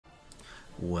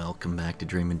Welcome back to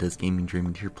Draemond Does Gaming.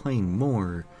 Draemond here playing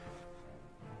more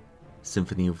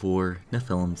Symphony of War,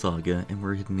 Nephilim Saga, and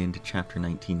we're heading into Chapter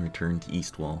 19, Return to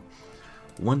Eastwall.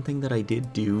 One thing that I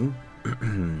did do,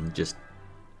 just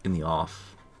in the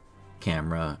off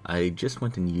camera, I just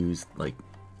went and used like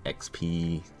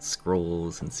XP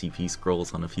scrolls and CP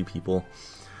scrolls on a few people,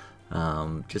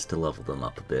 just to level them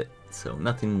up a bit. So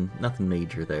nothing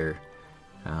major there.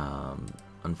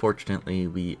 Unfortunately,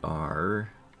 we are...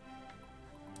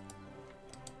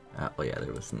 oh yeah,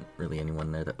 there wasn't really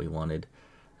anyone there that we wanted.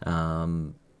 We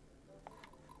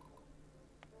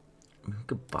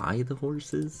could buy the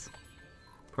horses?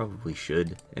 Probably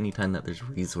should. Anytime that there's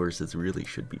resources, really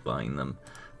should be buying them.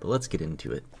 But let's get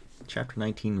into it. Chapter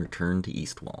 19, Return to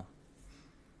Eastwall.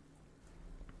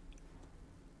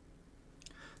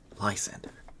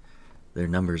 Lysander. Their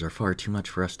numbers are far too much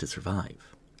for us to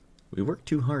survive. We worked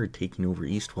too hard taking over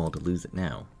Eastwall to lose it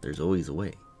now. There's always a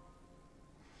way.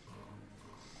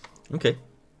 Okay,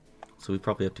 so we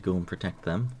probably have to go and protect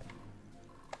them.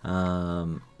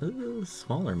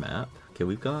 Smaller map. Okay,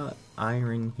 we've got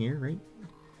iron here, right?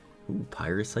 Ooh,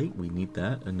 pyrosite, we need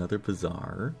that. Another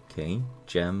bazaar. Okay,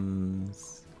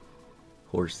 gems,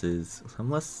 horses. So I'm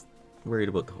less worried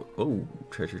about the... Oh,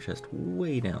 treasure chest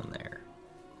way down there.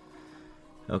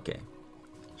 Okay,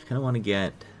 you kind of want to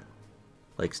get,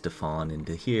 like, Stefan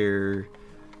into here.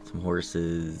 Some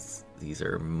horses. These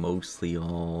are mostly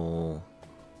all...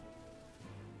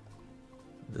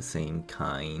 the same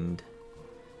kind.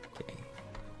 Okay.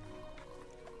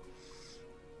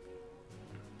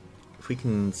 If we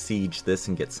can siege this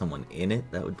and get someone in it,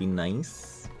 that would be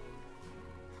nice.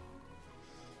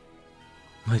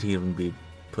 Might even be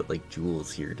put like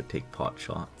jewels here to take pot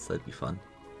shots. That'd be fun.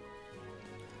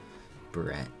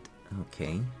 Brett.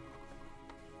 Okay.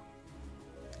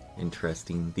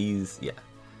 Interesting. These, yeah.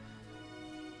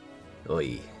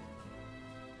 Oi.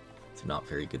 These are not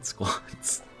very good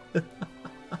squads.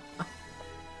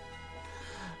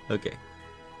 Okay,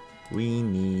 we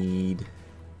need...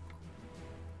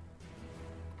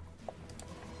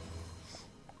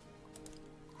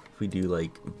 if we do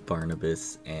like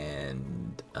Barnabas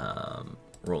and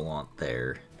Roland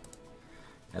there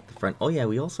at the front. Oh yeah,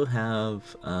 we also have,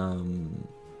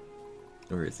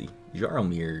 where is he?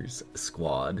 Jaromir's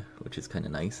squad, which is kind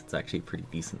of nice. It's actually a pretty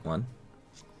decent one.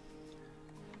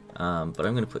 But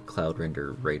I'm going to put Cloud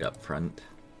Render right up front.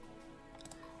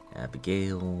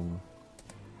 Abigail,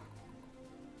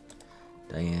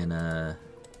 Diana,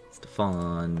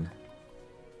 Stefan,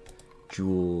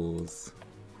 Jules.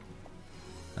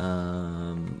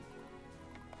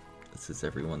 This is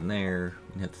everyone there.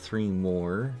 We have 3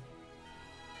 more.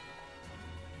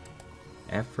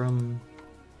 Ephraim.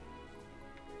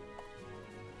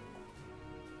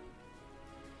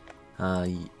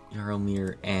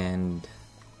 Jaromir, and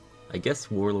I guess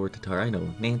Warlord Tatar. I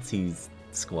know Nancy's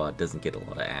squad doesn't get a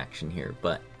lot of action here,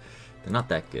 but they're not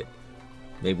that good.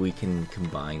 Maybe we can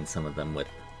combine some of them with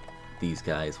these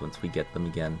guys once we get them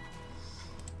again.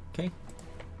 Okay.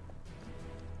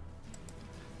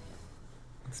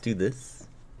 Let's do this.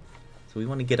 So we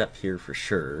want to get up here for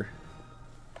sure.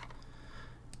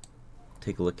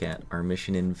 Take a look at our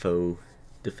mission info.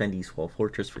 Defend Eastwall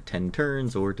Fortress for 10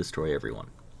 turns or destroy everyone.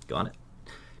 Got it.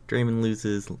 Draemond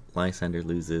loses, Lysander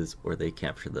loses, or they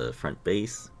capture the front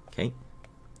base. Okay.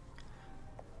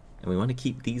 And we want to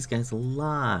keep these guys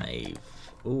alive.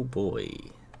 Oh boy.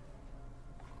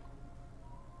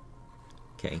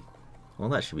 Okay. Well,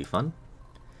 that should be fun.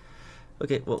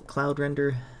 Okay, well, Cloud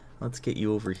Render, let's get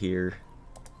you over here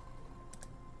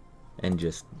and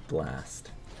just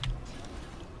blast.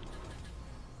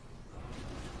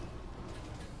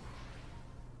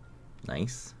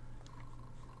 Nice.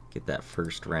 Get that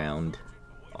first round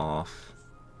off.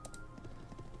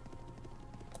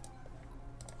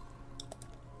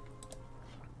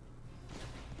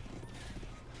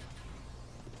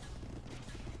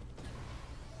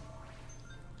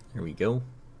 There we go.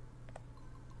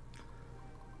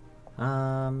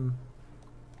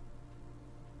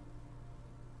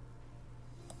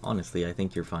 Honestly, I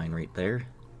think you're fine right there.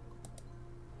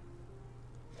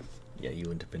 Yeah, you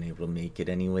wouldn't have been able to make it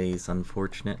anyways,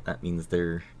 unfortunate. That means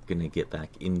they're gonna get back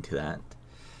into that.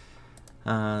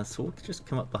 So we'll just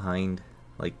come up behind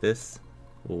like this.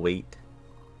 We'll wait.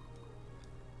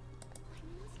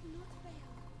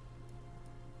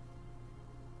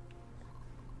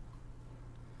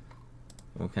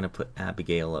 We'll kind of put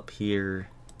Abigail up here.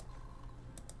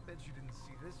 Bet you didn't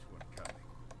see this one coming.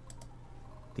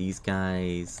 These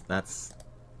guys, that's...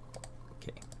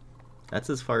 okay.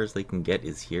 That's as far as they can get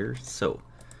is here. So,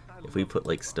 if we put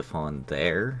like Stefan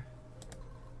there,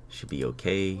 should be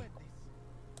okay.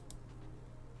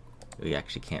 We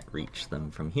actually can't reach them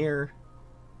from here.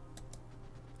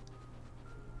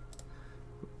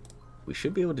 We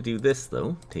should be able to do this,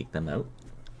 though. Take them out.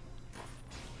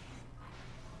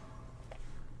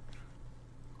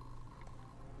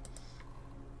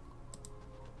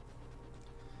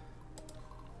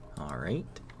 Alright.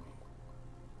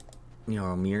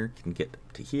 Jarlmir can get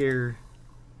up to here.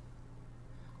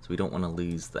 So we don't want to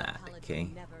lose that, okay?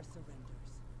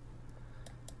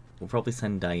 We'll probably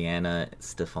send Diana,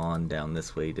 Stefan down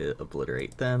this way to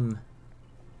obliterate them.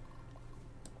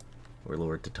 Or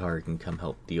Lord Tatar can come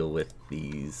help deal with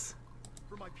these.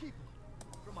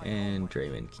 And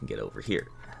Draemond can get over here.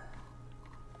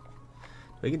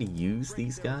 Do I get to use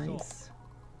these guys?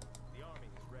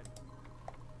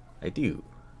 I do.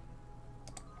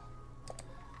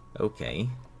 Okay,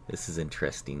 this is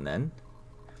interesting then.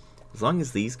 As long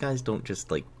as these guys don't just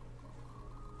like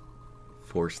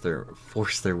force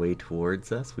their way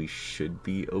towards us, we should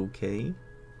be okay.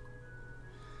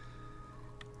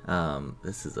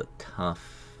 This is a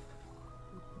tough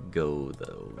go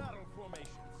though. I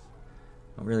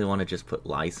don't really want to just put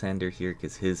Lysander here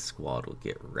because his squad will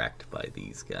get wrecked by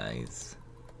these guys.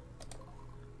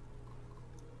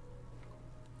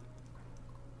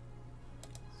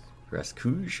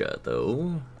 Raskuja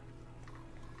though,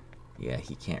 yeah,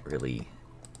 he can't really.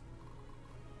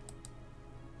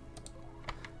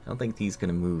 I don't think he's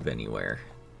gonna move anywhere.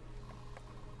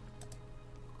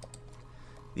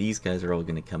 These guys are all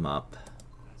gonna come up.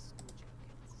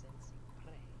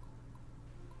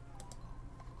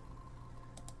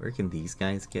 Where can these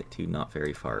guys get to? Not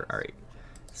very far. Alright.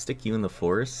 Stick you in the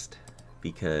forest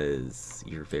because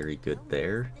you're very good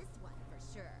there.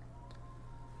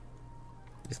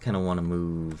 Just kind of want to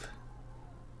move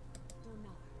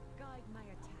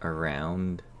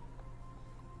around.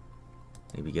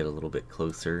 Maybe get a little bit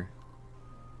closer.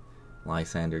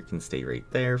 Lysander can stay right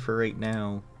there for right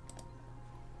now.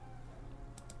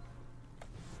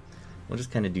 We'll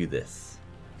just kind of do this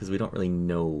because we don't really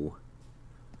know.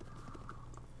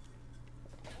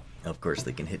 Of course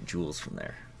they can hit jewels from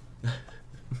there. At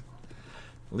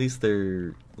least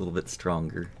they're a little bit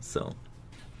stronger, so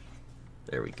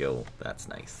there we go. That's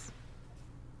nice.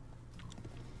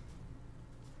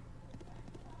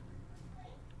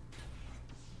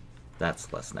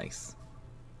 That's less nice.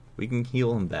 We can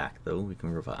heal him back though. We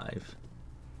can revive.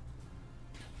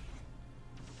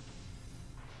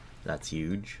 That's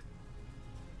huge.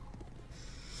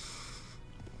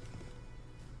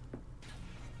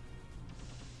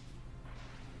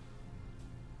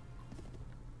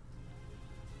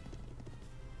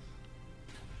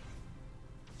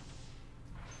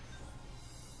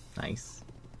 Nice.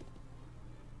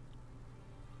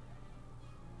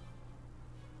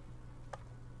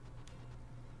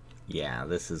 Yeah,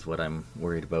 this is what I'm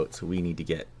worried about, so we need to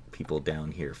get people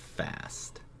down here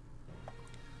fast.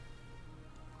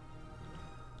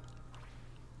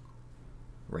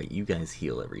 Right, you guys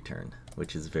heal every turn,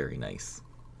 which is very nice.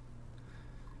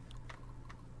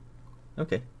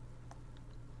 Okay.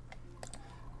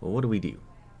 Well, what do we do?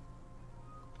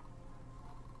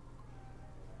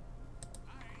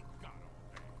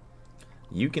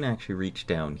 You can actually reach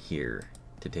down here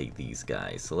to take these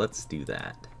guys, so let's do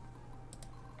that.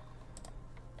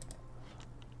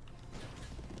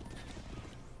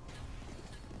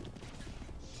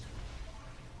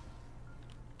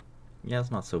 Yeah,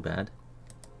 it's not so bad.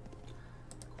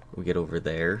 We get over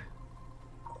there.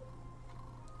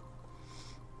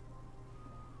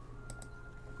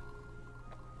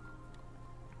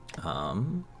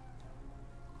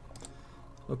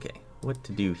 Okay, what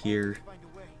to do here?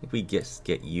 If we just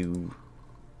get you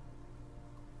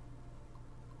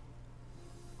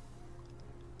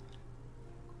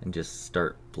and just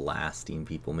start blasting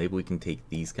people. Maybe we can take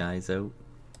these guys out.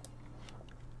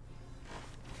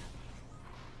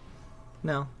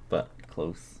 No, but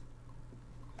close.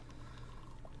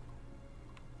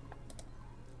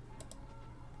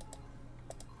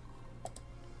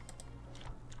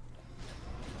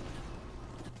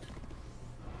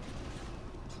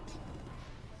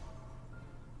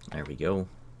 There we go.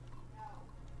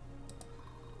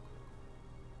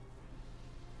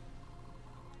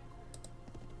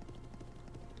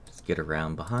 Just get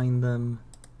around behind them,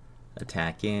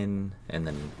 attack in, and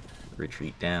then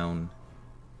retreat down.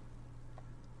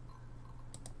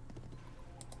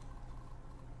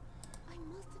 I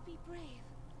must be brave.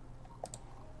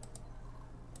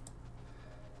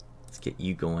 Let's get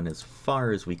you going as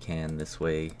far as we can this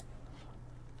way.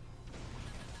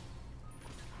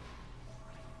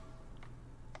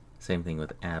 Same thing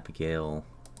with Abigail.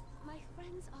 My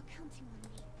friends are counting on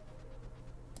me.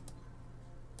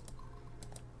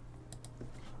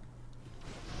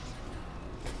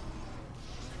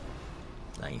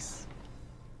 Nice.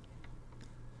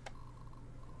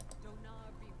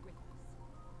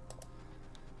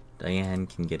 Diane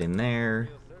can get in there.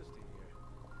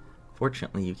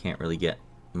 Fortunately, you can't really get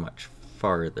much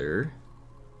farther.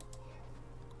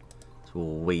 So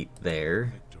we'll wait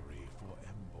there.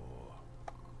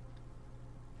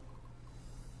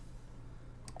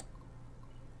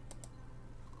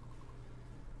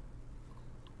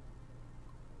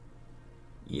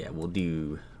 Yeah, we'll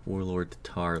do Warlord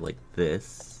Tatar like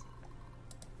this.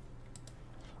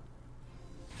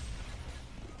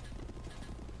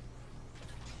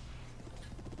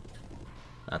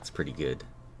 That's pretty good.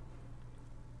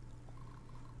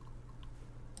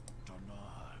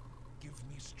 Give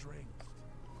me strength.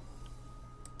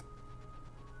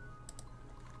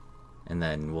 And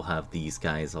then we'll have these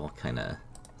guys all kind of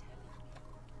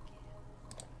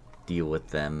deal with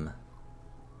them.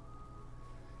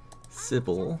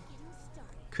 Sybil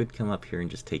could come up here and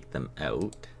just take them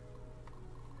out.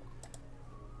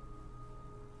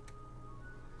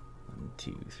 1,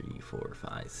 2, 3, 4,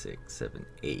 5, 6, 7,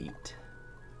 8.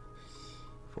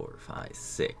 4, 5,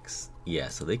 6. Yeah,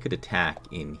 so they could attack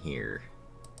in here,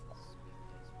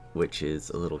 which is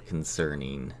a little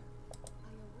concerning.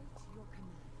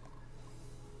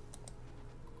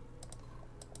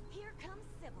 Here comes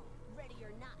Sybil, ready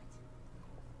or not.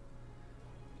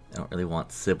 I don't really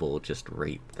want Sybil just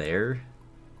right there.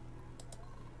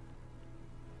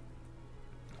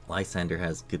 Lysander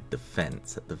has good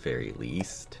defense at the very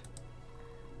least.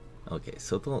 Okay,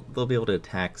 so they'll be able to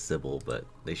attack Sybil, but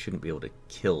they shouldn't be able to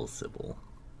kill Sybil.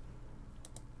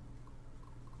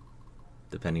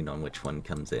 Depending on which one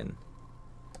comes in.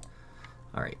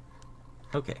 Alright.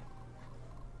 Okay.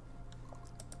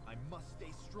 I must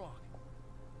stay strong.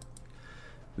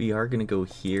 We are going to go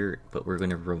here, but we're going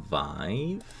to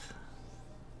revive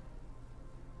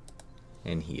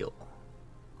and heal.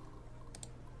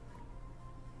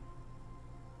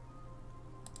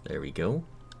 There we go.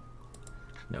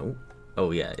 No.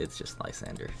 Oh yeah, it's just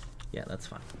Lysander. Yeah, that's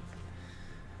fine.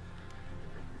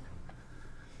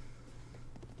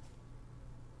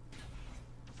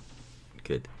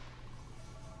 Good.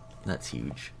 That's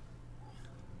huge.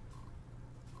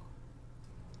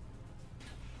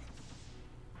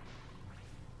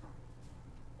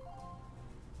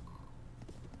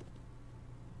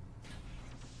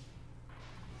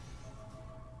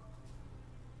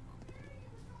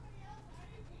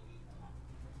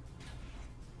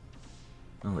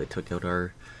 Oh, they took out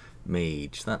our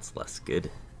mage. That's less good.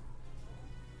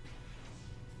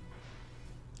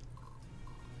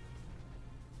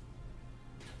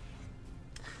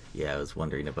 Yeah, I was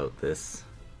wondering about this.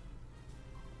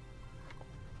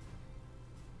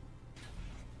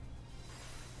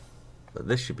 But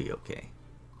this should be okay.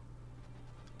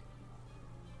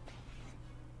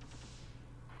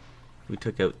 We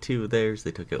took out 2 of theirs,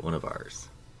 they took out 1 of ours.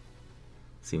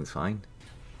 Seems fine.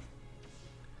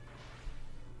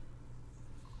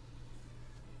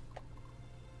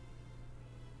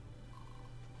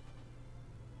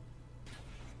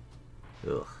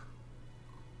 Ugh.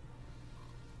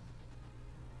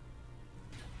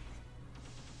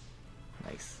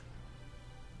 Nice.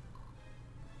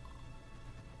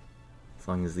 As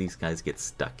long as these guys get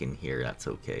stuck in here, that's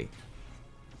okay.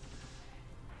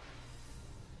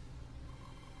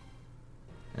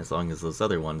 As long as those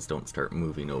other ones don't start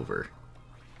moving over,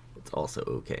 it's also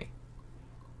okay.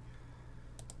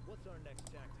 What's our next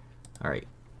tactic? Alright.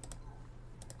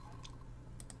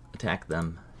 Attack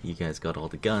them. You guys got all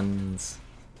the guns.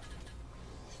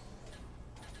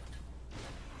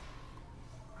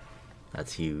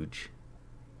 That's huge.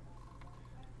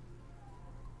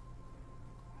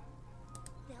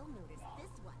 They'll notice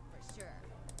this one for sure.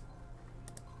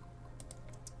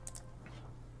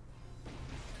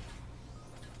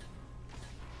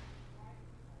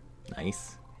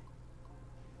 Nice.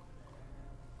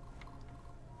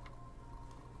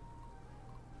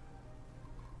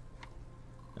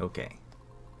 Okay.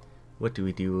 What do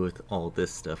we do with all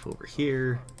this stuff over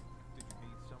here? Did you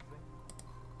need something?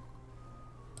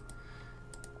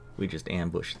 We just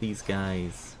ambush these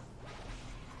guys.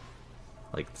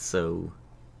 Like so.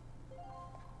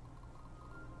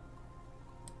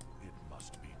 It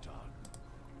must be done.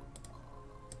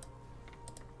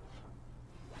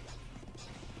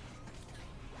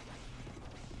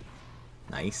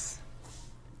 Nice.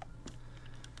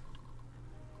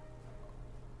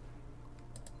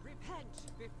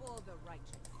 Before the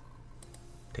righteous.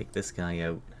 Take this guy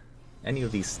out. Any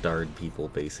of these starred people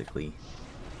basically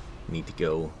need to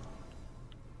go.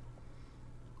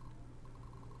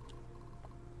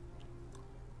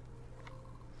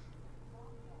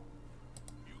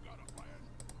 You got a plan.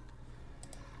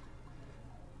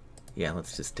 Yeah,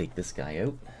 let's just take this guy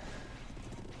out.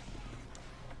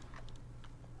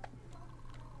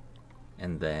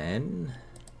 And then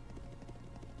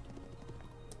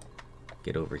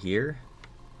get over here.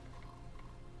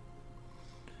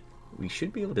 We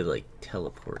should be able to like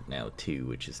teleport now too,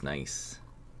 which is nice.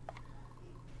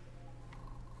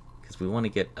 Because we want to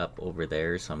get up over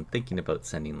there, so I'm thinking about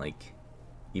sending like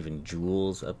even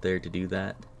jewels up there to do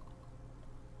that.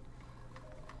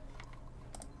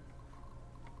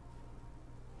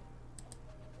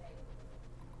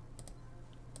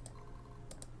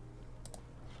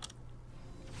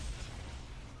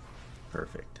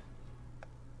 Perfect.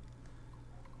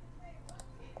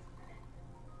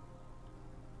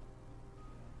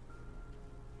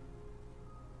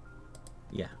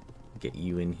 Yeah, get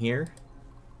you in here.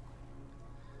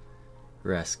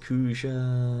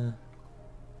 Raskuja.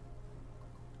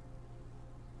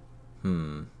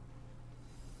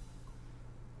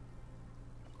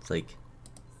 It's like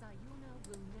Sayuna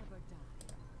will never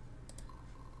die.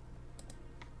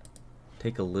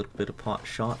 take a little bit of pot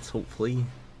shots, hopefully.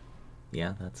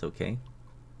 Yeah, that's okay.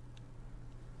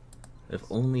 If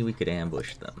only we could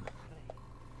ambush them.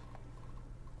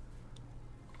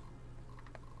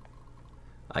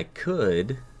 I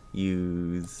could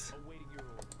use Awaiting your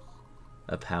orders.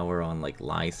 a power on like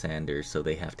Lysander so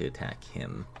they have to attack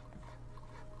him.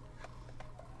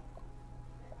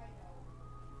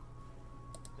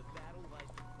 The battle lies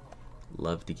before me.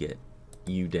 Love to get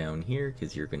you down here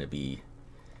because you're going to be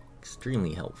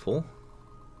extremely helpful.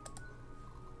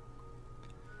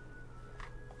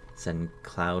 Send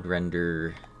Cloud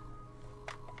Render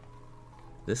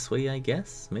this way, I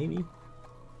guess, maybe?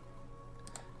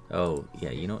 Oh,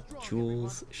 yeah, you know what?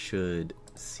 Jules should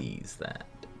seize that.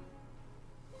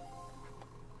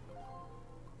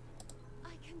 I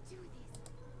can do this.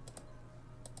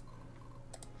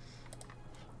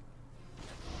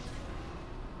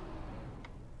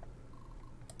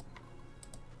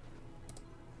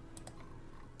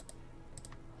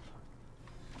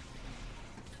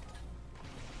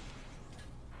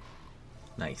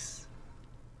 Nice.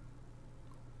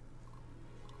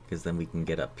 Because then we can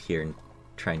get up here and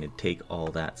trying to take all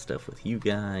that stuff with you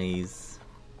guys.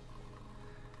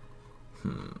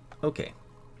 Okay.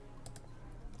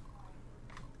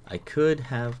 I could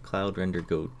have Cloud Render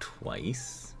go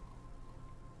twice.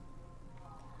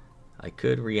 I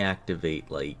could reactivate,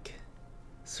 like,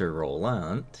 Sir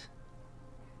Roland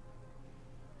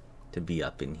to be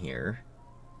up in here.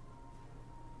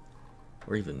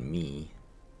 Or even me.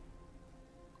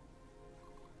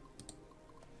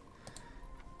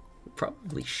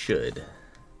 Probably should.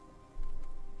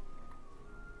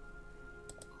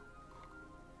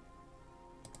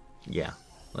 Yeah,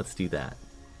 let's do that.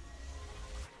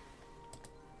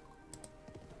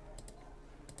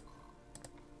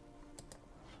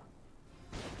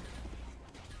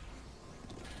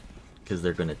 Because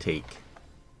they're going to take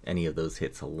any of those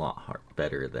hits a lot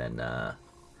better than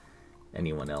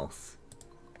anyone else.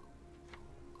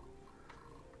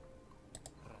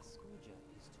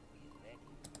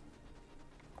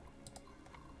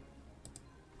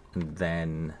 And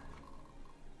then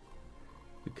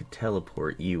we could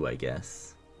teleport you, I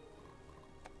guess.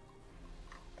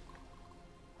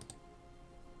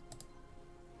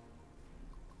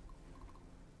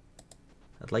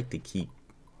 I'd like to keep,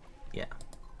 yeah.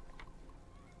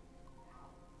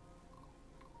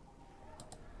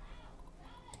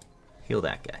 Heal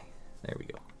that guy. There we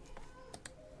go.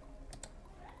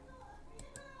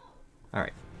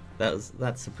 Alright.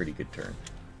 That's a pretty good turn.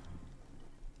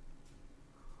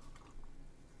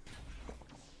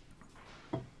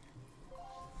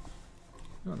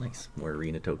 Oh, nice. More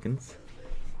arena tokens.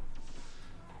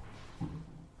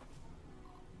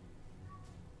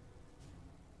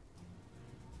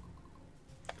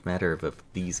 Matter of if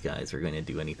these guys are going to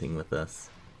do anything with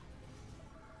us.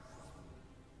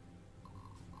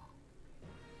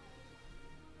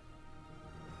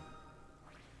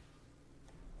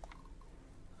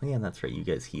 Oh yeah, that's right. You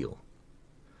guys heal.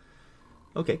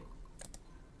 Okay.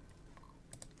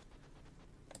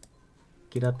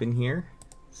 Get up in here.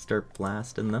 Start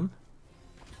blasting them.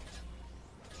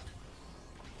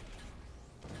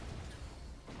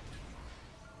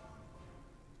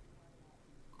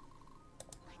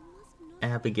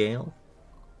 Abigail.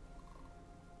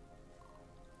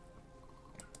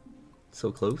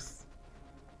 So close.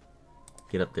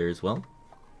 Get up there as well.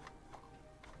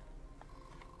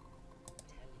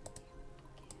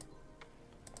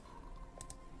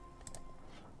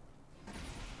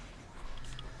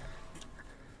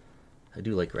 I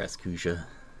do like Raskuja.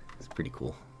 It's pretty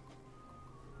cool.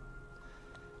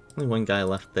 Only one guy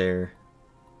left there.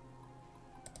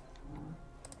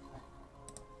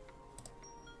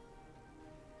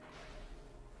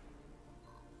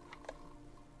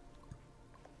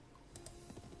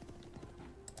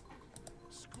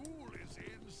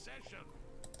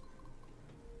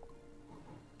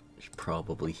 Should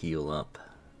probably heal up.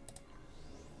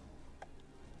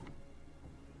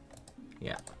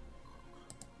 Yeah.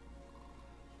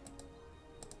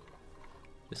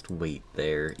 Just wait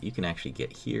there. You can actually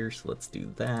get here, so let's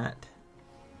do that.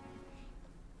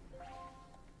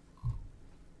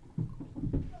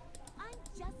 I'm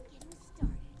just getting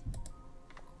started.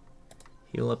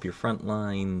 Heal up your front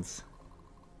lines.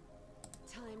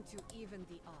 Time to even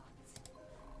the odds.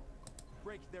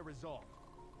 Break their resolve.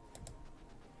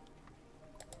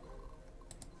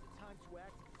 The time to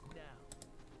act is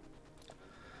now.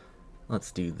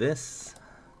 Let's do this.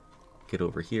 Get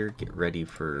over here, get ready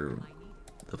for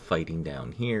the fighting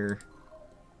down here.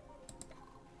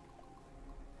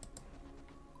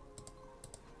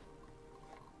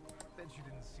 Bet you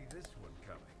didn't see this one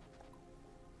coming.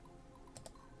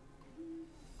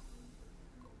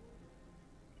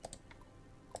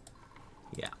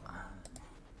 Yeah.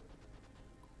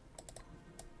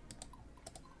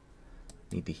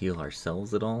 Need to heal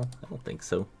ourselves at all? I don't think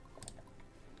so.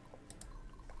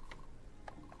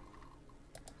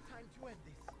 Time to end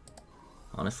this.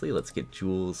 Honestly, let's get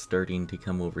Jules starting to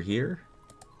come over here.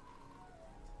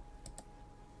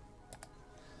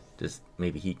 Just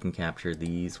maybe he can capture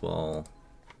these while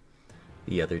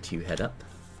the other two head up.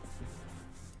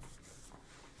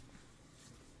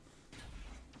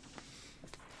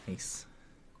 Nice.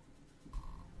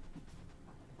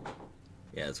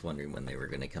 Yeah, I was wondering when they were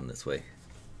going to come this way.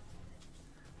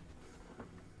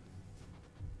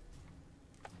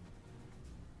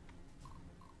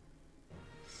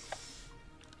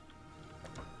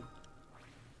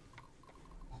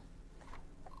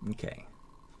 Okay.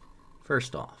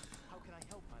 First off, How can I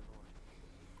help, my lord?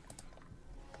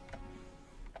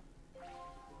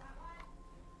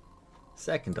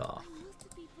 second off, I used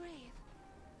to be brave.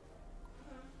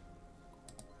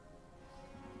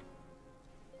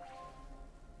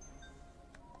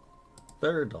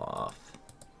 third off.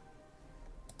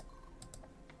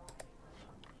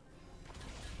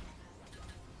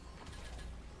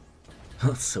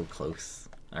 That's so close.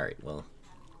 Alright, well,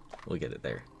 we'll get it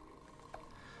there.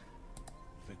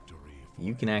 Victory.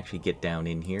 You can actually get down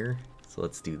in here, so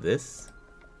let's do this.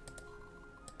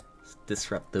 Let's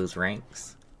disrupt those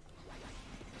ranks.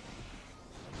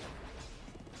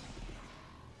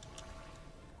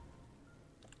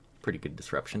 Pretty good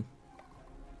disruption.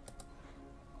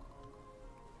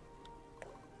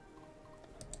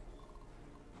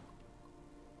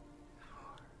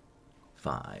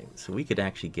 Five. So we could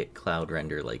actually get Cloud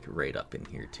Render like right up in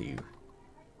here too.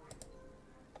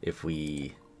 If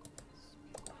we...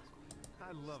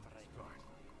 I love this part.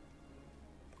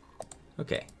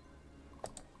 Okay.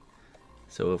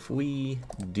 So if we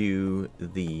do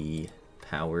the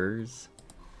powers...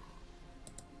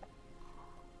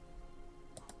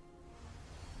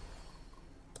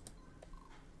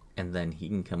 and then he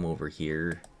can come over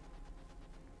here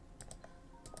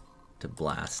to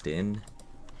blast in.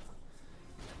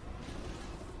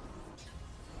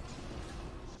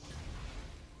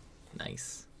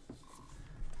 Nice.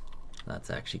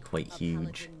 That's actually quite A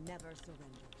huge. paladin never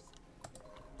surrenders.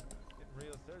 Getting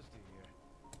real thirsty here.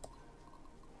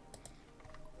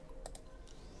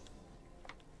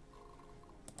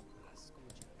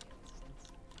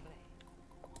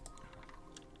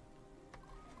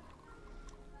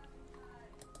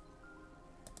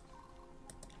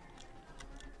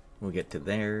 We'll get to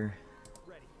there.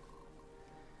 Ready.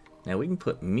 Now we can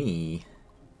put me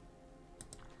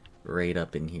right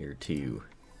up in here too.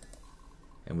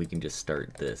 And we can just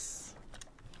start this.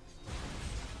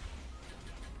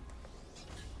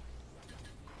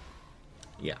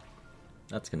 Yeah,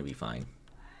 that's gonna be fine.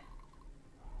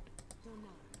 Do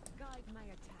not guide my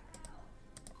attack.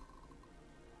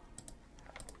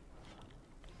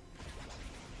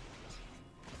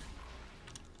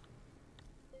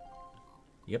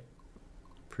 Yep,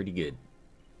 pretty good.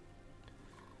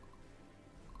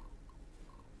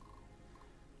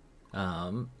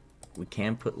 We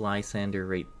can put Lysander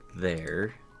right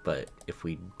there, but if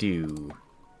we do,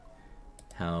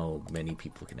 how many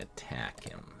people can attack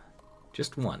him?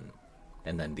 Just one,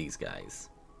 and then these guys.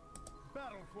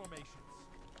 Battle formations.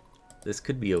 This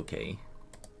could be okay.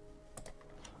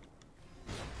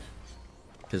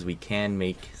 Because we can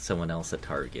make someone else a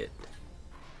target.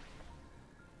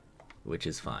 Which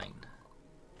is fine.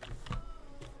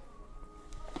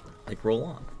 Like, roll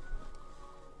on.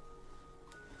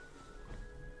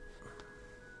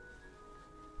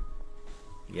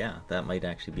 Yeah, that might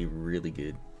actually be really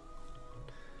good.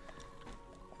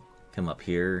 Come up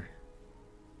here,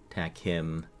 attack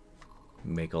him,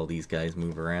 make all these guys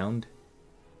move around.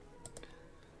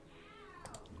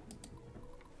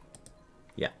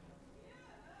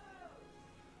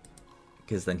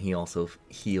 because then he also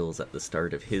heals at the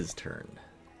start of his turn.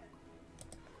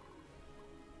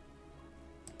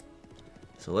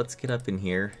 So let's get up in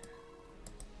here.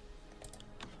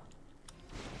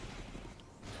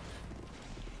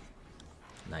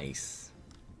 Nice.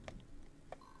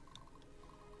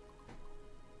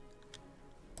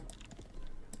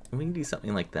 And we can do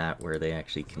something like that where they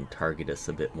actually can target us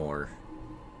a bit more.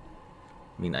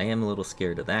 I mean, I am a little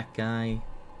scared of that guy,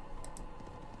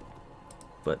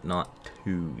 but not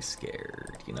too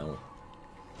scared, you know?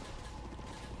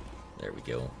 There we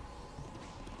go.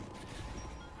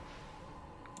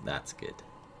 That's good.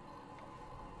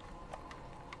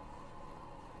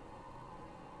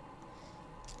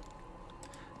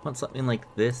 Want something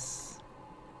like this,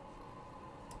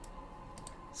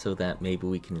 so that maybe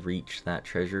we can reach that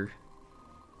treasure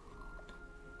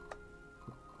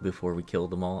before we kill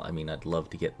them all. I mean, I'd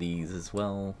love to get these as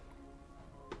well.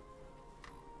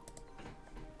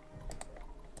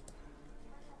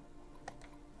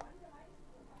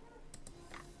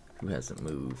 Who hasn't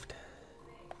moved?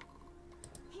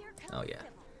 Oh yeah.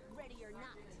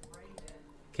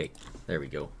 Okay, there we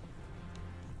go.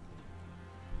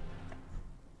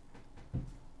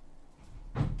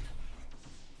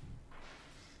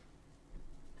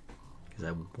 Because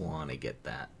I want to get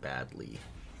that badly.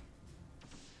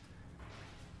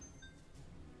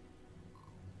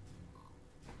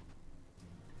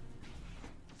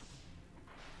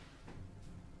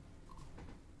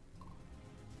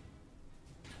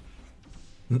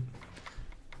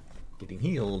 Getting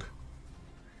healed.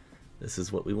 This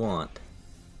is what we want.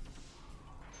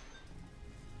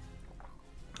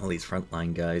 All these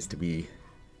frontline guys to be...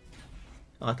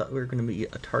 Oh, I thought we were going to be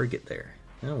a target there.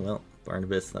 Oh well,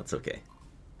 Barnabas, that's okay.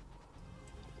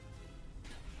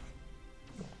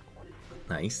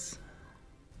 Nice.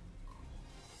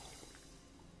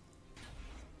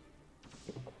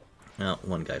 Well,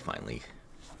 one guy finally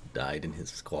died in his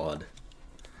squad.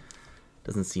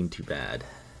 Doesn't seem too bad.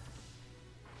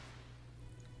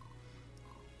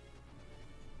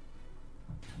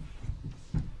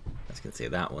 I was gonna say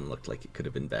that one looked like it could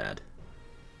have been bad.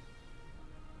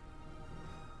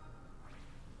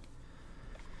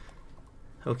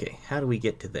 Okay, how do we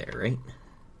get to there, right?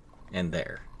 And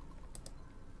there.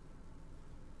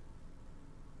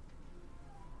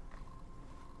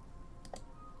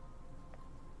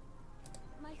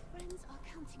 My friends are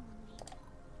counting on me.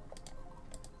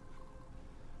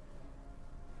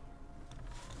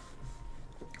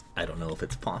 I don't know if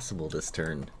it's possible this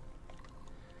turn.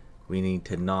 We need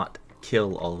to not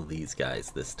kill all of these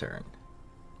guys this turn.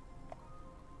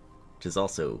 Which is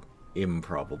also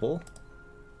improbable.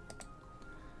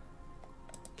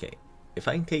 Okay, if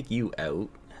I can take you out,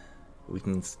 we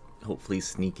can hopefully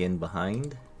sneak in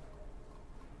behind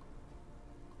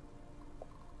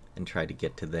and try to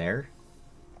get to there.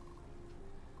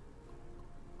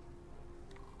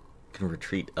 Can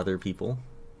retreat other people.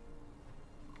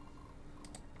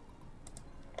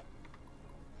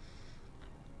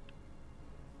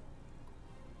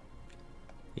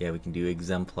 Yeah, we can do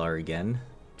Exemplar again,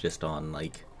 just on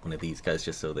like one of these guys,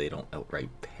 just so they don't outright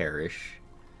perish.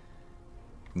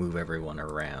 Move everyone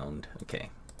around.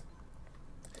 Okay.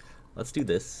 Let's do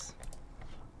this.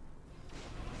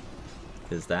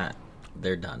 Because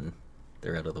they're done.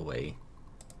 They're out of the way.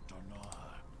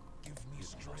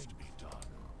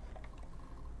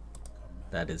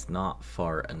 That is not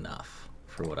far enough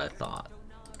for what I thought.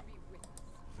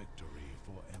 Victory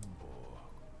for Embor.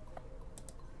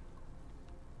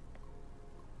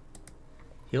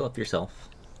 Heal up yourself.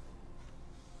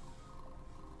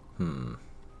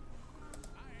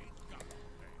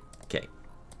 Okay.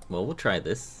 Well, we'll try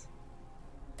this.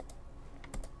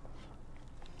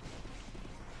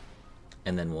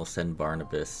 And then we'll send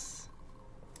Barnabas.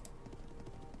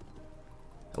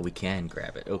 Oh, we can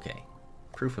grab it. Okay.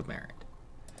 Proof of merit.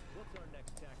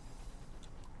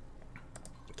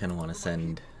 Kind of want to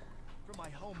send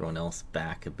everyone else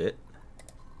back a bit.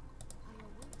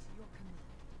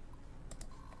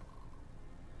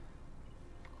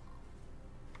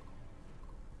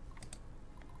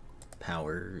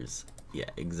 Powers. Yeah,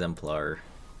 Exemplar.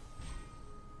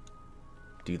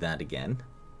 Do that again.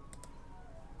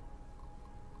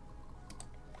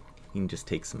 You can just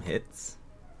take some hits.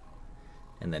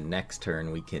 And then next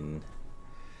turn we can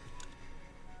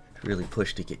really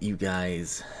push to get you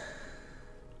guys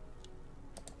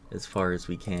as far as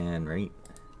we can, right?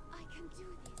 I can do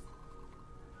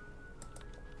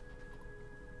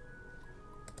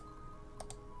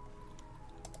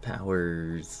this.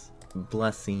 Powers,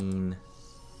 blessing.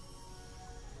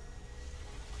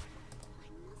 I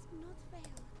must not fail.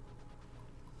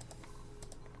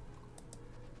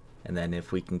 And then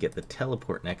if we can get the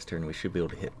teleport next turn, we should be able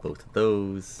to hit both of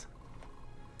those.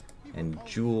 And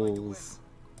jewels.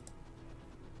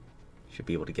 Should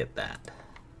be able to get that.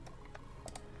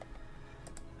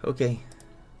 Okay.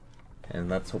 And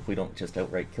let's hope we don't just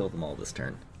outright kill them all this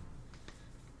turn.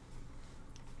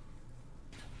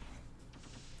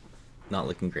 Not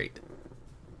looking great.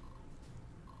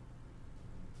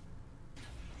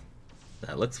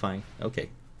 That looks fine. Okay.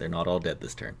 They're not all dead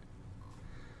this turn.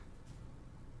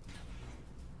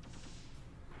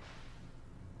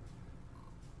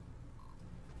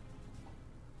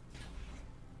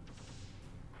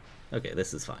 Okay,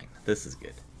 this is fine. This is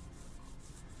good.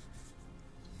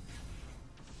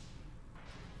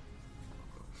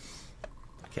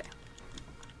 Okay.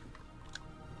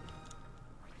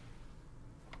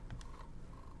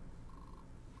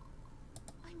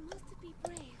 I must be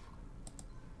brave.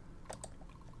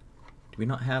 Do we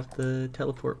not have the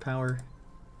teleport power?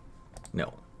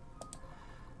 No.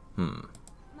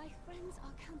 My friends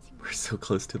are counting. We're so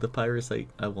close to the pyrosite.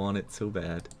 I want it so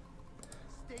bad.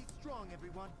 Stay strong,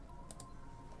 everyone.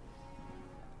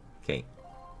 Okay.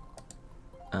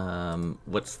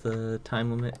 What's the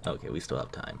time limit? Okay, we still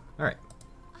have time. Alright.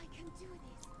 I can do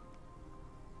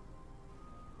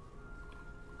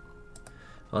this.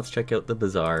 Let's check out the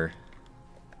bazaar.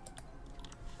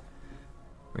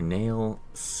 Renail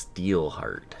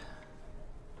Steelheart.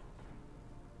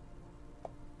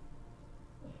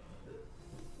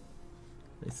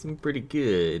 They seem pretty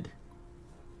good.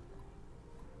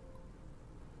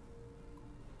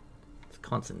 It's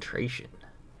concentration.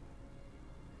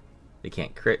 They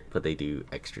can't crit, but they do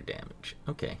extra damage.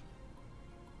 Okay.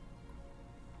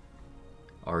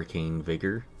 Arcane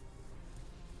Vigor.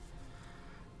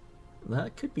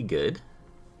 That could be good.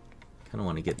 Kind of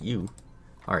want to get you.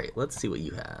 Alright, let's see what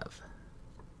you have.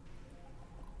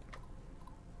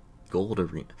 Gold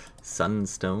Arena.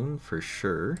 Sunstone for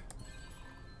sure.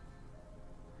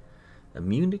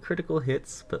 Immune to critical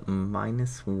hits, but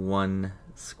 -1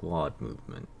 squad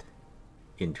movement.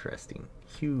 Interesting.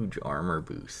 Huge armor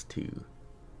boost too.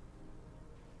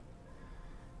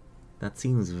 That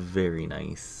seems very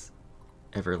nice.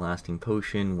 Everlasting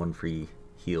Potion, 1 free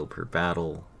heal per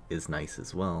battle is nice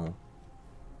as well.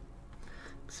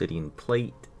 Obsidian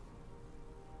Plate.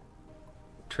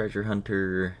 Treasure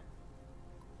Hunter.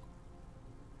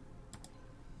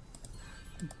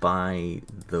 Buy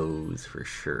those for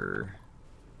sure.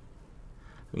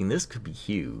 I mean, this could be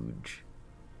huge.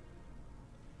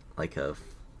 Like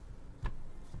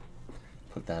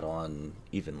put that on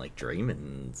even like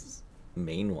Draemond's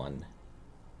main one.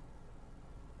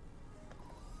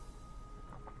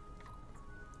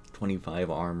 25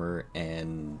 armor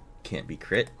and can't be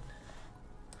crit.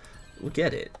 We'll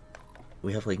get it.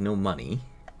 We have like no money.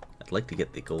 I'd like to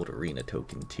get the gold arena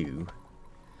token too.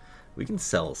 We can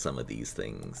sell some of these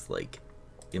things like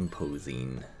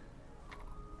imposing.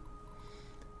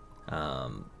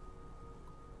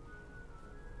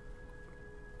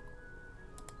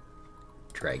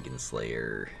 Dragon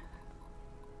Slayer.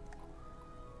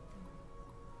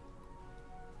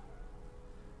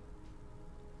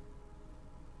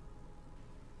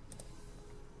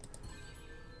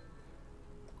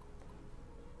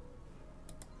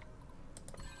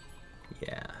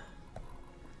 Yeah.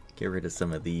 Get rid of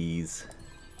some of these.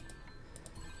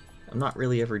 I'm not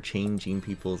really ever changing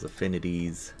people's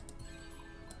affinities.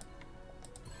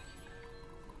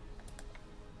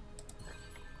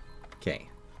 Okay.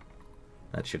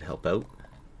 That should help out.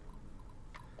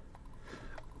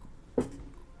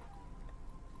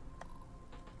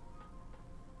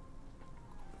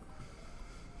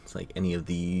 It's like any of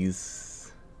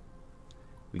these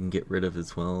we can get rid of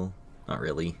as well. Not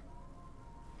really.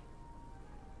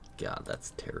 God,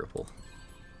 that's terrible.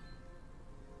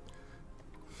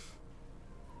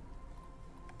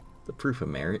 The proof of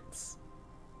merits.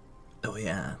 Oh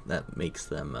yeah, that makes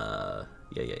them,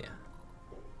 yeah.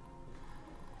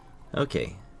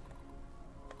 Okay.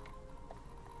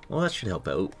 Well, that should help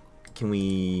out. Can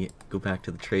we go back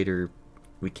to the trader?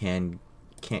 We can't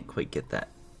quite get that.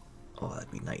 Oh, that'd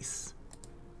be nice.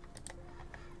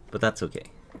 But that's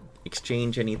okay.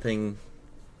 Exchange anything?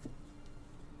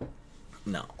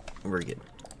 No, we're good.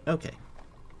 Okay.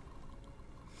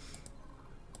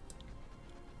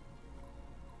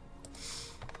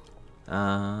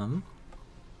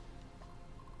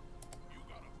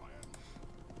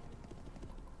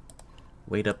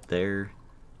 Wait up there.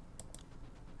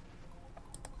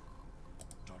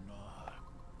 Donna,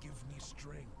 give me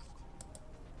strength.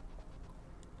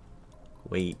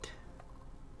 Wait.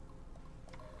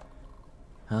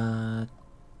 Oh,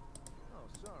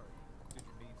 sorry. Did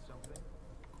you need something?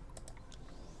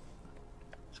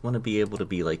 Just want to be able to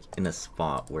be like in a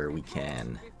spot where we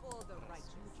can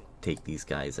take these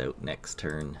guys out next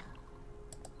turn.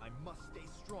 I must stay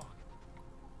strong.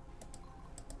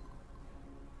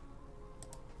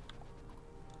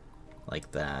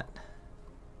 Like that.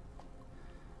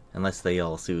 Unless they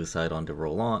all suicide onto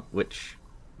Roland, which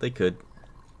they could.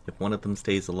 If one of them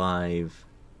stays alive,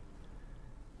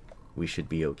 we should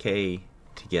be okay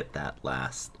to get that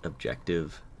last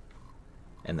objective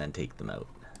and then take them out.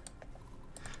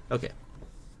 Okay.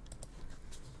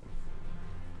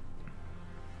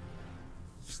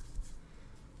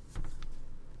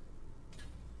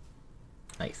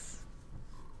 Nice.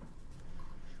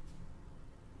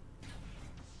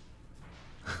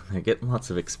 They're getting lots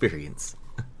of experience.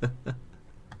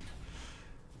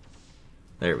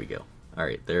 There we go.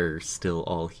 Alright, they're still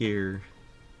all here.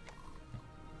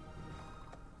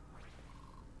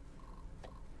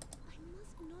 I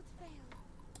must not fail.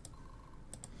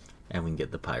 And we can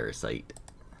get the Pyrosite.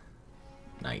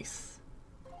 Nice.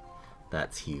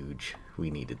 That's huge. We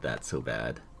needed that so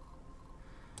bad.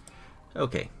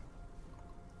 Okay.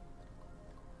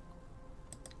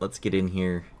 Let's get in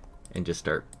here and just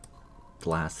start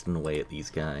blasting away at these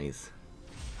guys.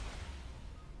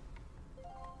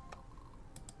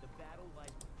 The battle lies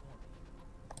before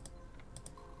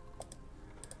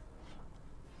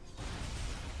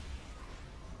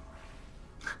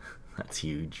me. That's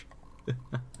huge.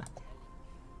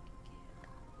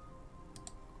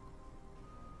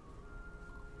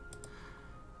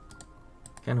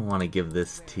 Kind of want to give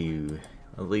this to,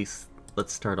 at least,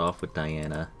 let's start off with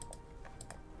Diana.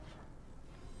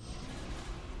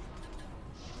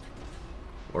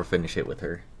 Or finish it with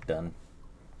her. Done.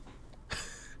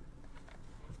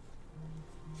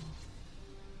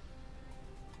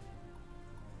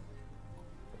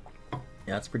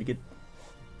 Yeah, that's pretty good.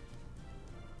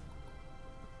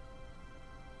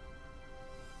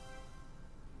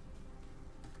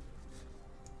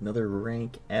 Another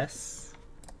rank S.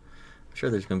 I'm sure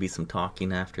there's going to be some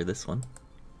talking after this one.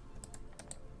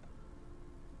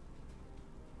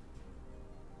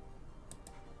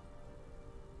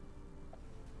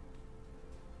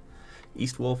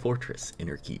 Eastwall Fortress,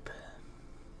 Inner Keep.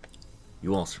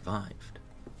 You all survived.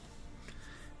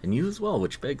 And you as well,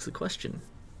 which begs the question,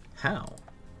 how?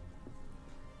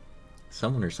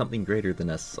 Someone or something greater than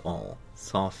us all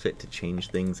saw fit to change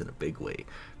things in a big way.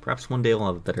 Perhaps one day we'll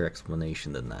have a better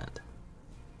explanation than that.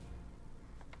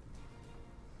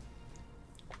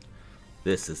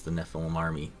 This is the Nephilim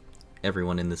army.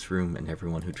 Everyone in this room and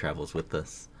everyone who travels with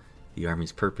us. The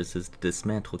army's purpose is to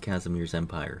dismantle Casimir's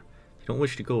empire. If you don't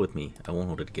wish to go with me, I won't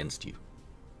hold it against you.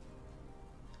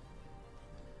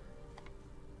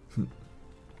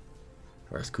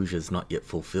 Raskuja has not yet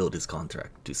fulfilled his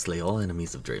contract to slay all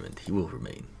enemies of Draemond. He will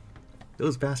remain.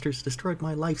 Those bastards destroyed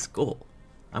my life's goal.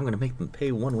 I'm going to make them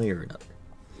pay one way or another.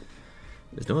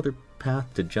 There's no other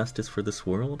path to justice for this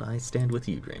world. I stand with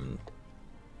you, Draemond.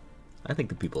 I think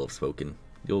the people have spoken.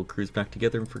 You'll cruise back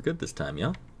together for good this time,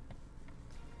 yeah?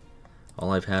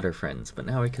 All I've had are friends, but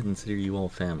now I consider you all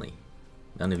family.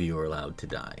 None of you are allowed to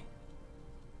die.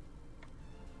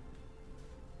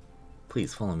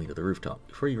 Please follow me to the rooftop.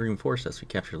 Before you reinforce us, we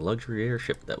captured a luxury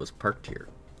airship that was parked here.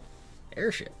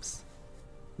 Airships.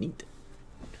 Neat.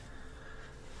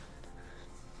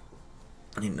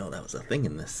 I didn't know that was a thing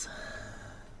in this.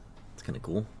 It's kind of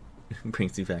cool.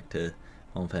 Brings you back to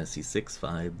Final Fantasy VI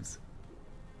vibes.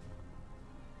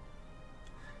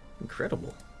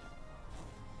 Incredible.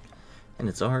 And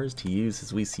it's ours to use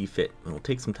as we see fit. It'll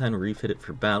take some time to refit it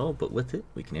for battle, but with it,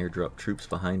 we can airdrop troops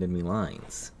behind enemy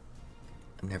lines.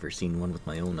 I've never seen one with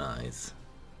my own eyes.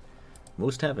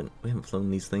 Most haven't. We haven't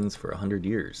flown these things for 100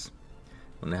 years.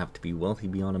 I'm gonna have to be wealthy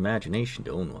beyond imagination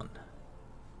to own one.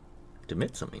 I have to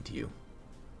admit something to you.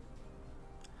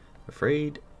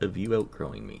 Afraid of you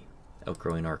outgrowing me,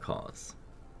 outgrowing our cause.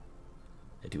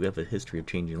 I do have a history of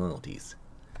changing loyalties.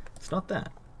 It's not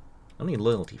that. I don't need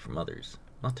loyalty from others.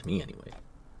 Not to me, anyway.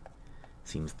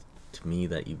 Seems to me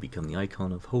that you become the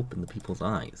icon of hope in the people's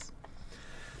eyes.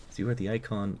 As you are the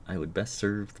icon, I would best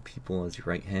serve the people as your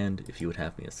right hand if you would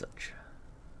have me as such.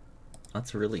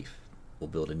 That's a relief. We'll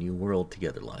build a new world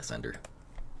together, Lysander.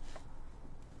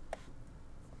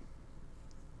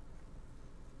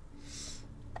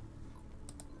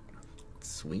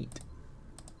 Sweet.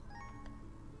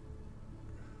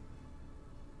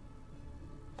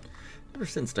 Ever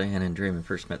since Diana and Draemond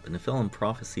first met, the Nephilim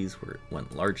prophecies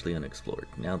went largely unexplored.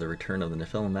 Now the return of the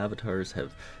Nephilim avatars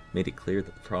have made it clear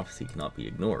that the prophecy cannot be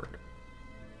ignored.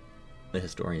 The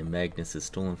historian Magnus is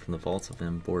stolen from the vaults of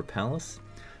Embor Palace.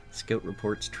 Scout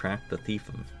reports track the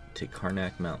thief to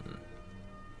Karnak Mountain.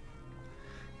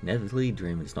 Inevitably,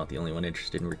 Draemond is not the only one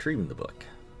interested in retrieving the book.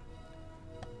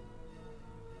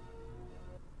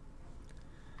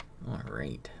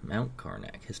 Alright, Mount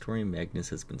Karnak. Historian Magnus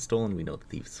has been stolen. We know the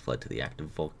thieves fled to the active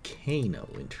volcano.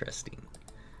 Interesting.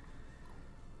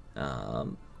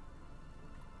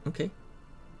 Okay.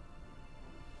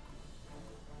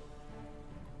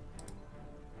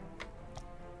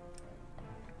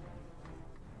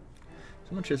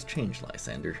 So much has changed,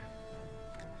 Lysander.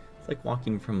 It's like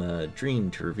walking from a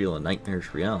dream to reveal a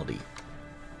nightmare's reality.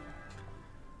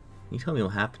 Can you tell me what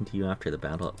happened to you after the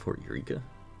battle at Fort Eureka?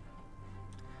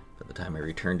 By the time I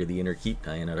returned to the inner keep,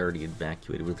 Diane had already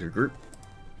evacuated with her group.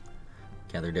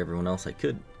 Gathered everyone else I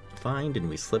could find, and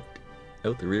we slipped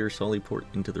out the rear Sollyport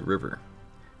into the river,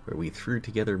 where we threw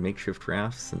together makeshift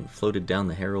rafts and floated down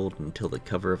the Herald until the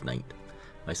cover of night.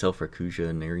 Myself,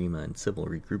 Rakuja, Nerima, and Sybil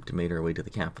regrouped and made our way to the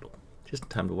capital, just in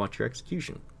time to watch your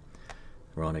execution.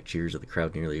 The ironic cheers of the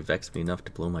crowd nearly vexed me enough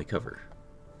to blow my cover.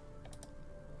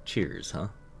 Cheers, huh?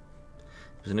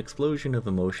 It was an explosion of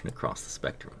emotion across the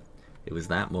spectrum. It was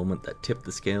that moment that tipped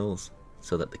the scales,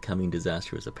 so that the coming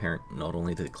disaster was apparent not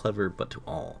only to the clever, but to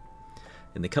all.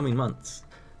 In the coming months,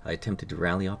 I attempted to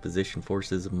rally opposition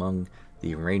forces among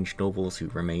the enraged nobles who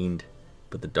remained,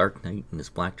 but the Dark Knight and his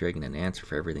Black Dragon had an answer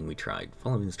for everything we tried.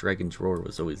 Following his dragon's roar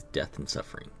was always death and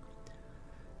suffering.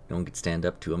 No one could stand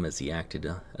up to him as he acted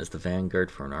as the vanguard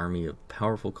for an army of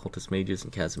powerful cultist mages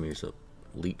and Casimir's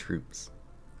elite troops.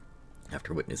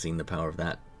 After witnessing the power of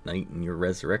that night in your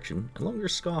resurrection, I no longer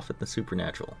scoff at the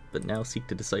supernatural, but now seek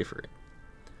to decipher it.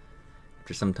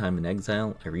 After some time in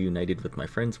exile, I reunited with my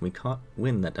friends and we caught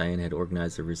wind that Diane had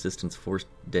organized a resistance force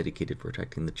dedicated to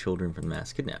protecting the children from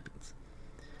mass kidnappings.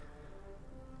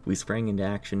 We sprang into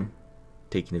action,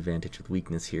 taking advantage of the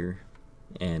weakness here,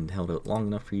 and held out long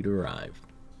enough for you to arrive.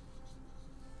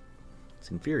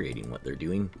 It's infuriating what they're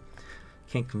doing.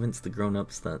 Can't convince the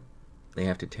grown-ups that they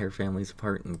have to tear families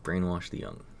apart and brainwash the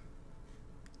young.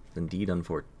 It's indeed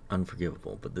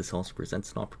unforgivable, but this also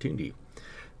presents an opportunity.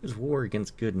 There's war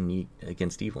against good and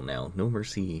against evil now. No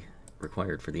mercy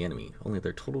required for the enemy. Only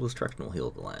their total destruction will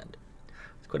heal the land.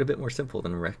 It's quite a bit more simple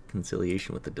than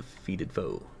reconciliation with a defeated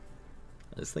foe.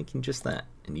 I was thinking just that,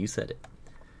 and you said it.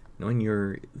 Knowing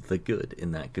you're the good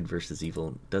in that good versus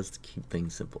evil does keep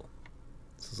things simple.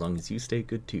 So as long as you stay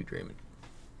good too, Draemond.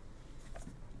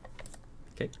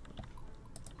 Okay.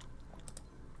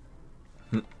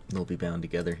 They'll be bound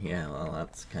together. Yeah, well,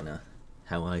 that's kind of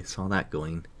how I saw that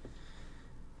going.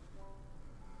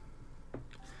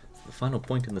 It's the final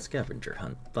point in the scavenger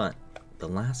hunt, but the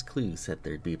last clue said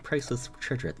there'd be a priceless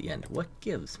treasure at the end. What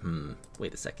gives?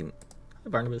 Wait a second. Hi,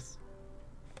 Barnabas.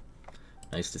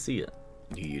 Nice to see you.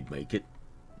 Knew you'd make it.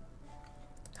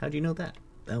 How'd you know that?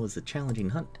 That was a challenging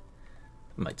hunt.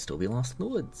 I might still be lost in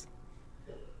the woods.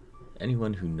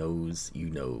 Anyone who knows, you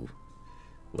know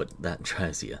what that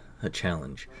drives you. A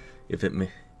challenge.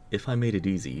 If I made it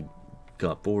easy,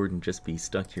 got bored and just be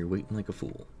stuck here waiting like a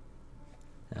fool.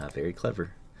 Ah, very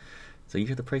clever. So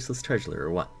you're the priceless treasure,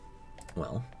 or what?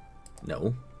 Well,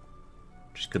 no.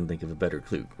 Just couldn't think of a better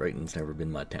clue. Writing's never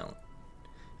been my talent.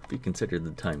 If we consider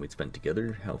the time we'd spent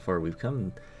together, how far we've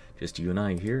come, just you and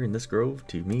I here in this grove,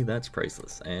 to me that's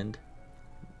priceless, and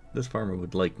this farmer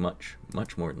would like much,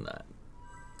 much more than that.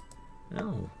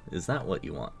 Oh, is that what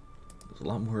you want? There's a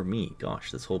lot more of me.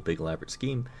 Gosh, this whole big elaborate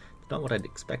scheme is not what I'd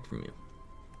expect from you.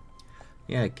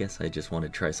 Yeah, I guess I just want to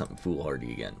try something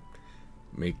foolhardy again.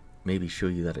 Maybe show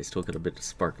you that I still got a bit of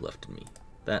spark left in me.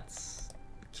 That's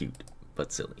cute,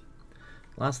 but silly.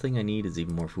 Last thing I need is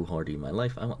even more foolhardy in my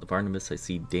life. I want the Barnabas I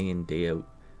see day in, day out.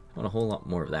 I want a whole lot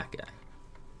more of that guy.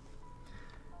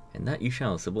 And that you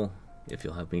shall, Sybil, if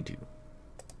you'll have me too.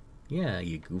 Yeah,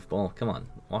 you goofball. Come on,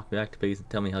 walk back to base and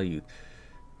tell me how you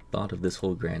thought of this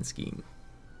whole grand scheme.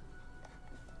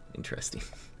 Interesting.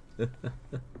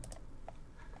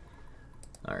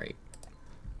 Alright.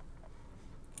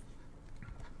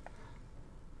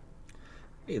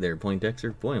 Hey there,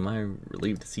 Poindexter. Boy, am I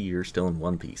relieved to see you're still in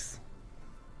one piece.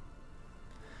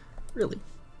 Really?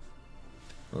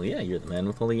 Well, yeah, you're the man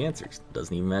with all the answers.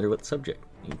 Doesn't even matter what the subject.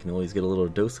 You can always get a little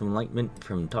dose of enlightenment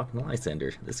from talking to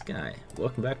Lysander, this guy.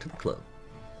 Welcome back to the club.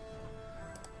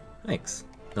 Thanks.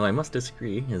 Though I must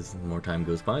disagree, as the more time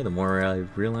goes by, the more I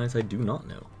realize I do not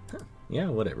know. Huh. Yeah,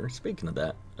 whatever. Speaking of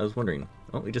that, I was wondering,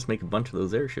 why don't we just make a bunch of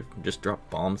those airships and just drop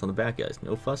bombs on the bad guys?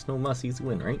 No fuss, no muss, easy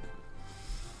win, right?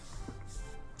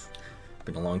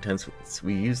 Been a long time since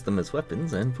we used them as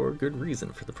weapons, and for a good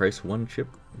reason. For the price of one ship,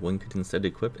 one could instead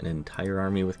equip an entire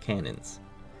army with cannons.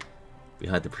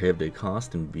 Behind the prohibitive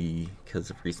cost, and because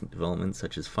of recent developments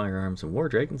such as firearms and war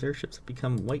dragons, airships have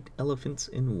become white elephants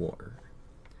in war.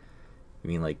 You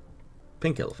mean like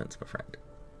pink elephants, my friend?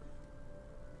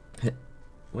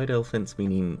 White elephants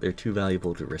meaning they're too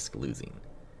valuable to risk losing.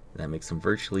 That makes them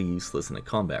virtually useless in a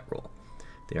combat role.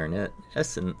 They are in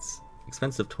essence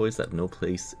expensive toys that have no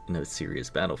place in a serious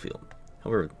battlefield.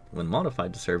 However, when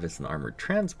modified to serve as an armored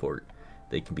transport,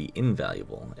 they can be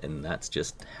invaluable, and that's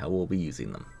just how we'll be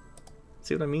using them.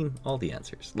 See what I mean? All the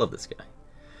answers. Love this guy.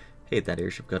 Hey, that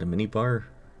airship got a mini bar.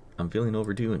 I'm feeling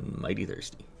overdue and mighty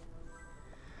thirsty.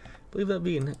 Believe that'd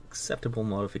be an acceptable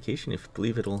modification if you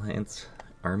believe it'll enhance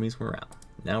army's morale.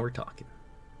 Now we're talking.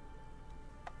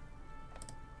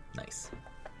 Nice.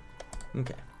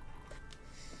 Okay.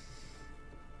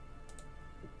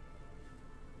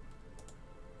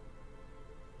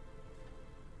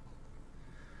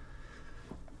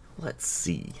 Let's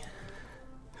see.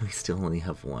 We still only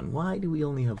have one. Why do we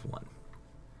only have one?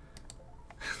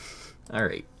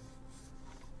 Alright.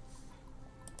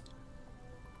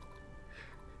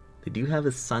 They do have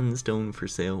a sunstone for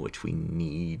sale, which we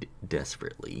need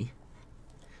desperately.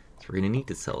 So we're going to need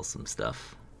to sell some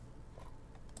stuff.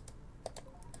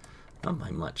 Not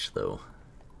by much, though.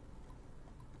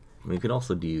 We could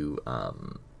also do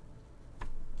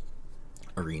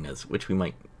arenas, which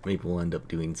maybe we'll end up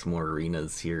doing some more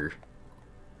arenas here.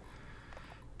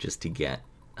 Just to get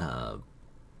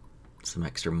some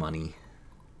extra money.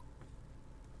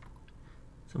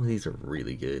 Some of these are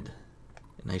really good.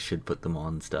 And I should put them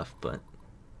on stuff, but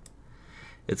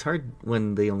it's hard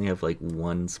when they only have like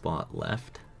one spot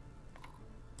left.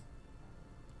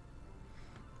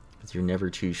 Because you're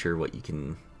never too sure what you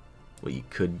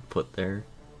could put there.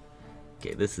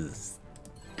 Okay, this is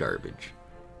garbage.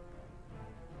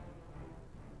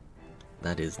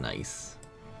 That is nice.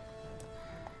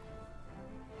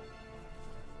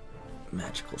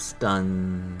 Magical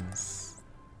stuns.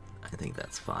 I think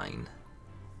that's fine.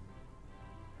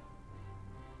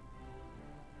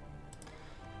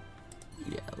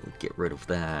 Yeah, we'll get rid of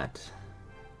that.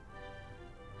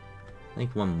 I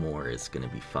think one more is gonna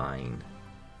be fine.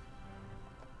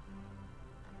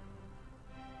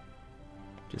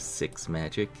 Just 6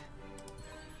 magic.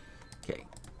 Okay.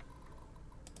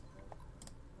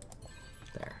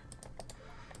 There.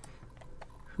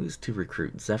 Who's to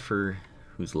recruit? Zephyr.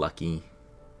 Who's lucky?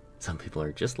 Some people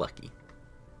are just lucky.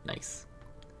 Nice.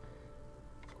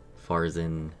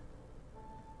 Farzin.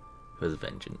 Who has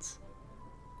vengeance.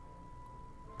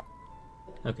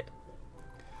 Okay.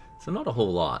 So not a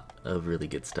whole lot of really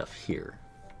good stuff here.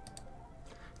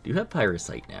 Do have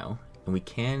Pyrosite now, and we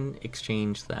can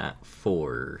exchange that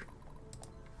for...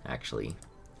 Actually...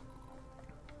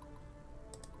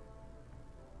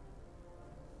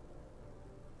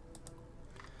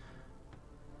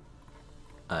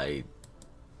 I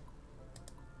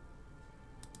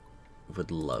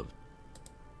would love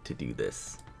to do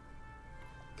this,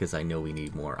 because I know we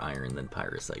need more iron than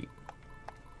Pyrosite.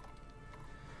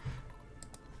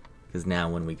 Because now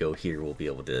when we go here, we'll be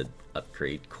able to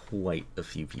upgrade quite a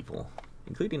few people,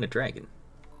 including a dragon.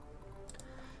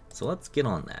 So let's get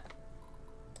on that.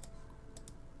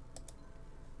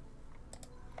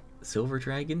 Silver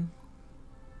dragon?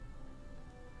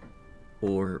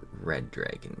 Or red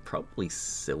dragon? Probably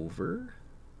silver?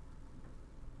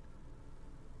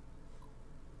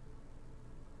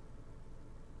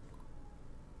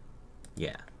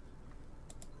 Yeah.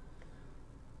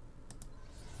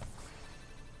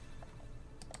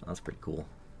 That's pretty cool.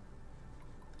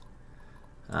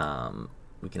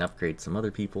 We can upgrade some other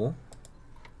people.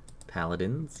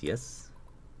 Paladins, yes.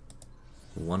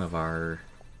 One of our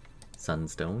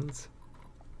sunstones.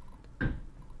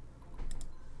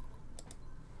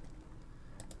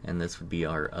 And this would be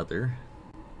our other.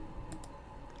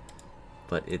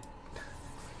 But it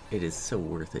is so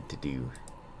worth it to do.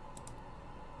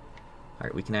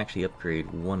 Alright, we can actually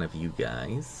upgrade one of you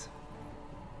guys.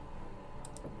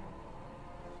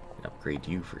 Upgrade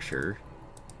you for sure.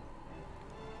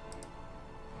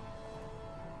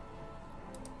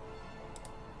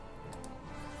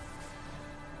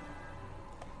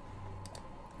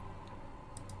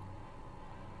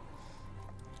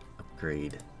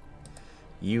 Upgrade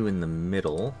you in the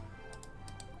middle.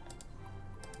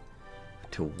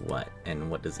 To what? And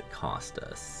what does it cost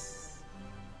us?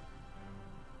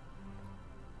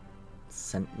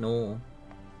 Sentinel?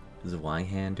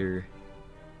 Zweihander?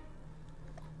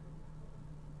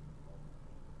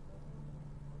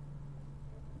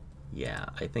 Yeah,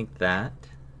 I think that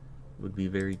would be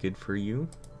very good for you.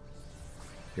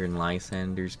 You're in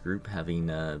Lysander's group, having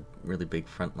a really big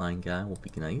frontline guy will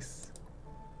be nice.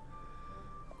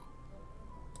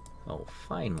 Oh,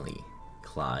 finally,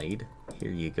 Clyde.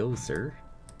 Here you go, sir.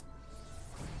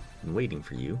 I'm waiting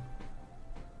for you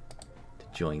to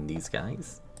join these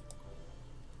guys.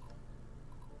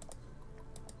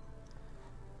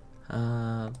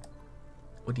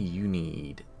 What do you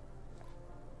need?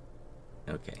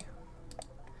 Okay.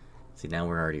 See, now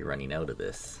we're already running out of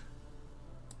this.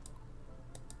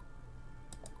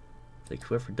 Like,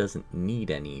 whoever doesn't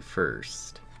need any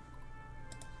first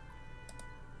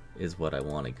is what I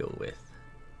want to go with.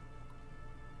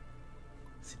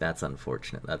 See, that's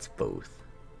unfortunate. That's both.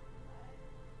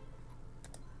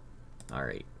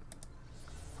 Alright.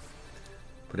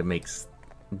 But it makes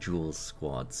Jules'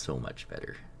 squad so much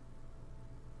better.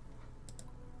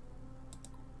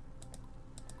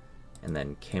 And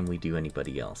then, can we do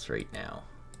anybody else right now?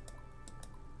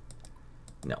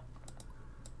 No.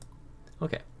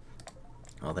 Okay.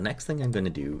 Well, the next thing I'm going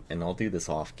to do, and I'll do this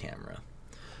off camera,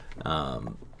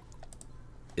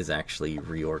 is actually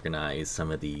reorganize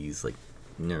some of these, like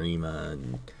Nerima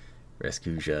and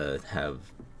Reskuja have...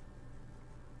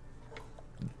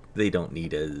 They don't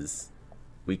need as...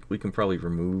 We can probably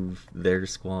remove their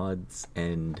squads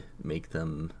and make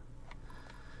them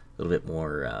a little bit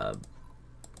more...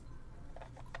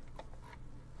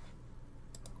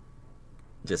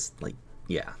 just like,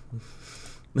 yeah.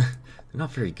 They're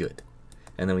not very good.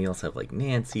 And then we also have like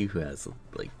Nancy, who has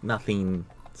like nothing,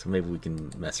 so maybe we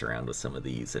can mess around with some of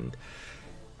these and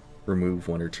remove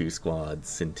 1 or 2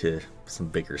 squads into some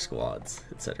bigger squads,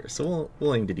 etc. So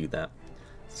we'll aim to do that.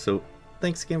 So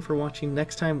thanks again for watching.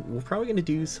 Next time we're probably going to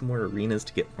do some more arenas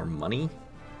to get more money,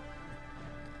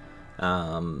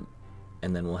 and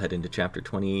then we'll head into chapter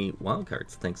 20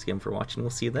 wildcards. Thanks again for watching. We'll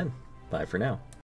see you then. Bye for now.